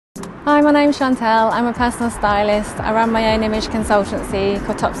Hi, my name's Chantel. I'm a personal stylist. I run my own image consultancy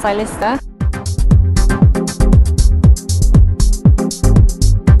called Top Stylista.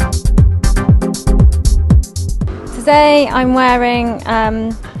 Today I'm wearing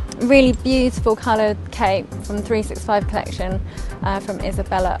a really beautiful coloured cape from the 365 collection from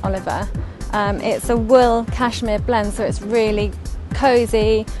Isabella Oliver. It's a wool cashmere blend, so it's really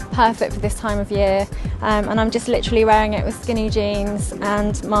cosy, perfect for this time of year, and I'm just literally wearing it with skinny jeans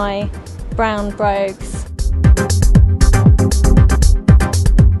and my brown brogues.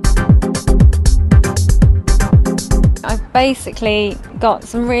 I've basically got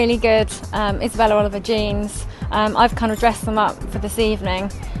some really good Isabella Oliver jeans. I've kind of dressed them up for this evening,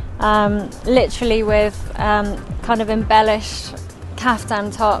 literally with kind of embellished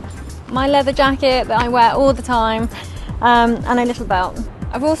caftan top, my leather jacket that I wear all the time, and a little belt.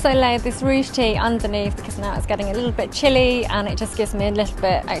 I've also layered this rouge tee underneath because now it's getting a little bit chilly and it just gives me a little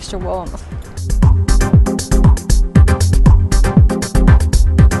bit extra warmth.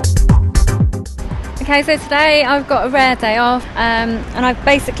 Okay, so today I've got a rare day off, and I've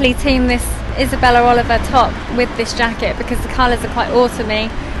basically teamed this Isabella Oliver top with this jacket because the colours are quite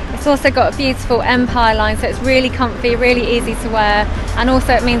autumny. It's also got a beautiful empire line, so it's really comfy, really easy to wear, and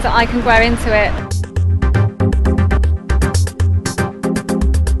also it means that I can grow into it.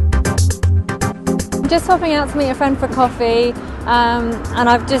 I'm just hopping out to meet a friend for coffee, and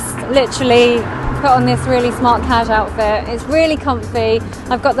I've just literally put on this really smart cash outfit. It's really comfy.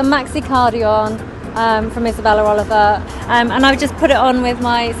 I've got the maxi cardigan from Isabella Oliver, and I've just put it on with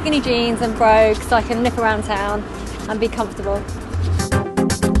my skinny jeans and brogues so I can nip around town and be comfortable.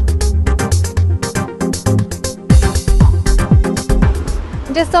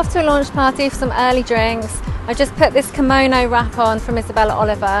 I'm just off to a launch party for some early drinks. I just put this kimono wrap on from Isabella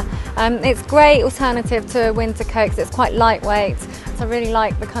Oliver. It's a great alternative to a winter coat because it's quite lightweight. So I really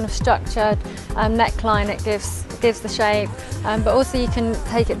like the kind of structured neckline it gives the shape, but also you can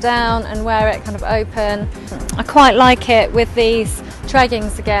take it down and wear it kind of open. I quite like it with these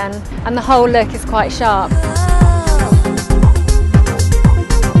treggings again, and the whole look is quite sharp.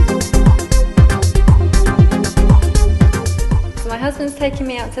 My husband's taking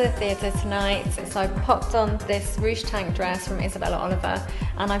me out to the theatre tonight, so I popped on this ruche tank dress from Isabella Oliver,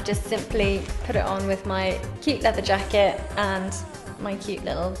 and I've just simply put it on with my cute leather jacket and my cute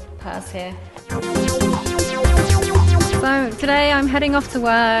little purse here. So today I'm heading off to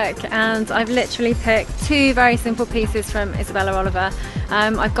work, and I've literally picked two very simple pieces from Isabella Oliver.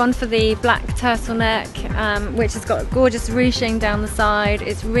 I've gone for the black turtleneck, which has got gorgeous ruching down the side.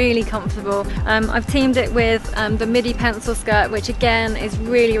 It's really comfortable. I've teamed it with the midi pencil skirt, which again is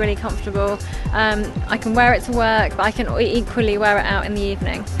really, really comfortable. I can wear it to work, but I can equally wear it out in the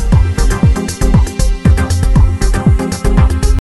evening.